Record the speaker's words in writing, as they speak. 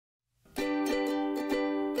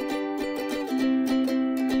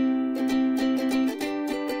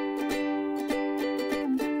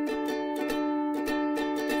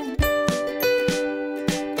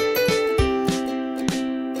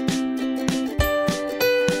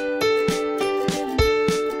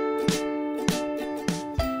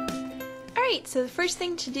So the first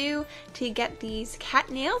thing to do to get these cat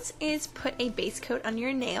nails is put a base coat on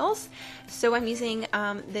your nails. So I'm using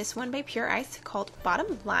this one by Pure Ice called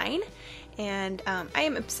Bottom Line, and I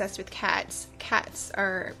am obsessed with cats. Cats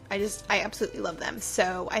are, I absolutely love them.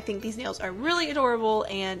 So I think these nails are really adorable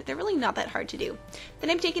and they're really not that hard to do. Then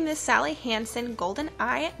I'm taking this Sally Hansen Golden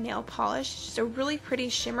Eye nail polish, just a really pretty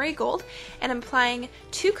shimmery gold, and I'm applying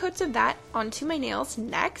 2 coats of that onto my nails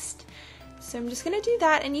next. So I'm just going to do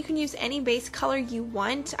that, and you can use any base color you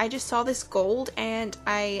want. I just saw this gold and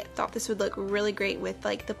I thought this would look really great with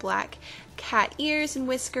like the black cat ears and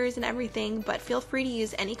whiskers and everything, but feel free to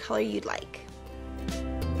use any color you'd like.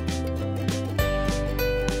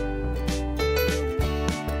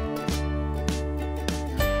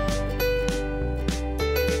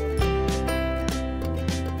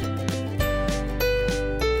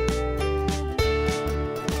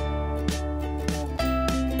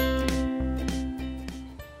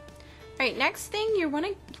 Alright, next thing you're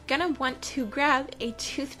gonna want to grab a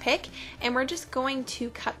toothpick, and we're just going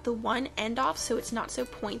to cut the one end off so it's not so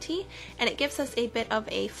pointy, and it gives us a bit of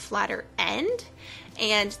a flatter end,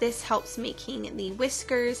 and this helps making the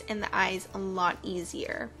whiskers and the eyes a lot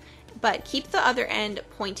easier. But keep the other end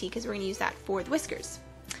pointy because we're going to use that for the whiskers.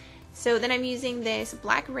 So then I'm using this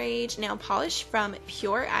Black Rage nail polish from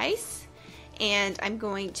Pure Ice, and I'm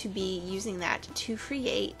going to be using that to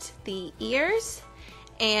create the ears.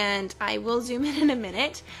 And I will zoom in a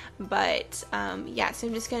minute, but yeah, so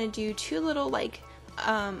I'm just going to do 2 little like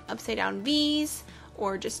upside down V's,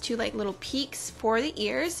 or just 2 like little peaks for the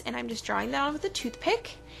ears, and I'm just drawing that on with a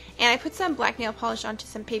toothpick. And I put some black nail polish onto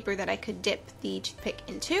some paper that I could dip the toothpick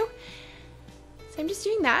into. So I'm just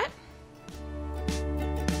doing that.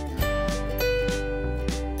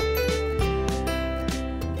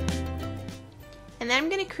 And then I'm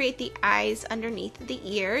going to create the eyes underneath the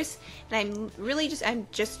ears, and I'm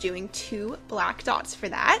just doing 2 black dots for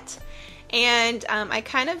that. And I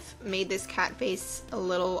kind of made this cat face a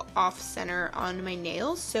little off center on my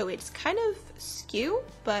nails, so it's kind of skew,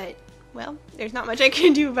 but well, there's not much I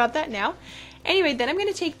can do about that now. Anyway, then I'm going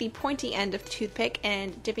to take the pointy end of the toothpick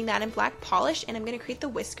and dipping that in black polish, and I'm going to create the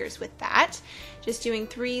whiskers with that, just doing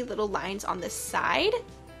 3 little lines on the side.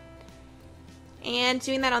 And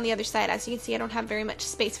doing that on the other side. As you can see, I don't have very much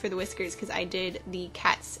space for the whiskers because I did the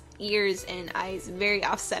cat's ears and eyes very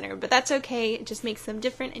off-center, but that's okay. It just makes them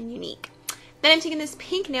different and unique. Then I'm taking this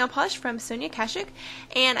pink nail polish from Sonia Kashuk,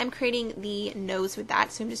 and I'm creating the nose with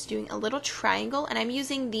that. So I'm just doing a little triangle, and I'm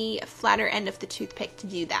using the flatter end of the toothpick to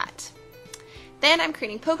do that. Then I'm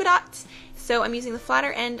creating polka dots. So I'm using the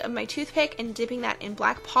flatter end of my toothpick and dipping that in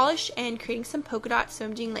black polish and creating some polka dots. So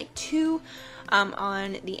I'm doing like 2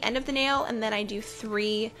 on the end of the nail, and then I do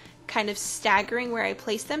 3 kind of staggering where I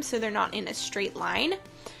place them so they're not in a straight line.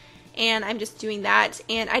 And I'm just doing that,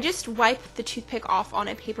 and I just wipe the toothpick off on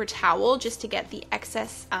a paper towel just to get the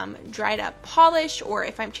excess dried up polish, or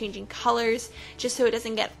if I'm changing colors, just so it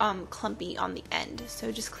doesn't get clumpy on the end.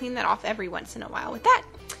 So just clean that off every once in a while with that.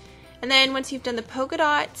 And then once you've done the polka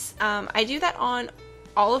dots, I do that on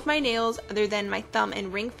all of my nails other than my thumb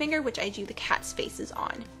and ring finger, which I do the cat's faces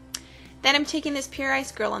on. Then I'm taking this Pure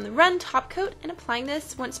Ice Girl on the Run top coat and applying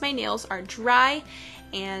this once my nails are dry.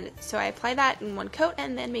 And so I apply that in 1 coat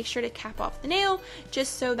and then make sure to cap off the nail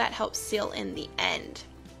just so that helps seal in the end.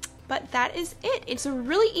 But that is it. It's a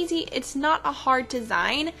really easy, it's not a hard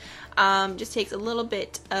design, just takes a little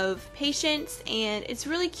bit of patience, and it's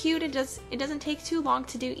really cute. It doesn't take too long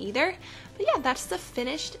to do either. But yeah, that's the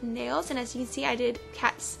finished nails, and as you can see, I did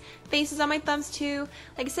cats' faces on my thumbs too.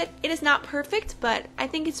 Like I said, it is not perfect, but I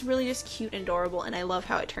think it's really just cute and adorable, and I love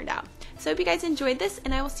how it turned out. So I hope you guys enjoyed this,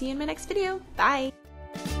 and I will see you in my next video. Bye!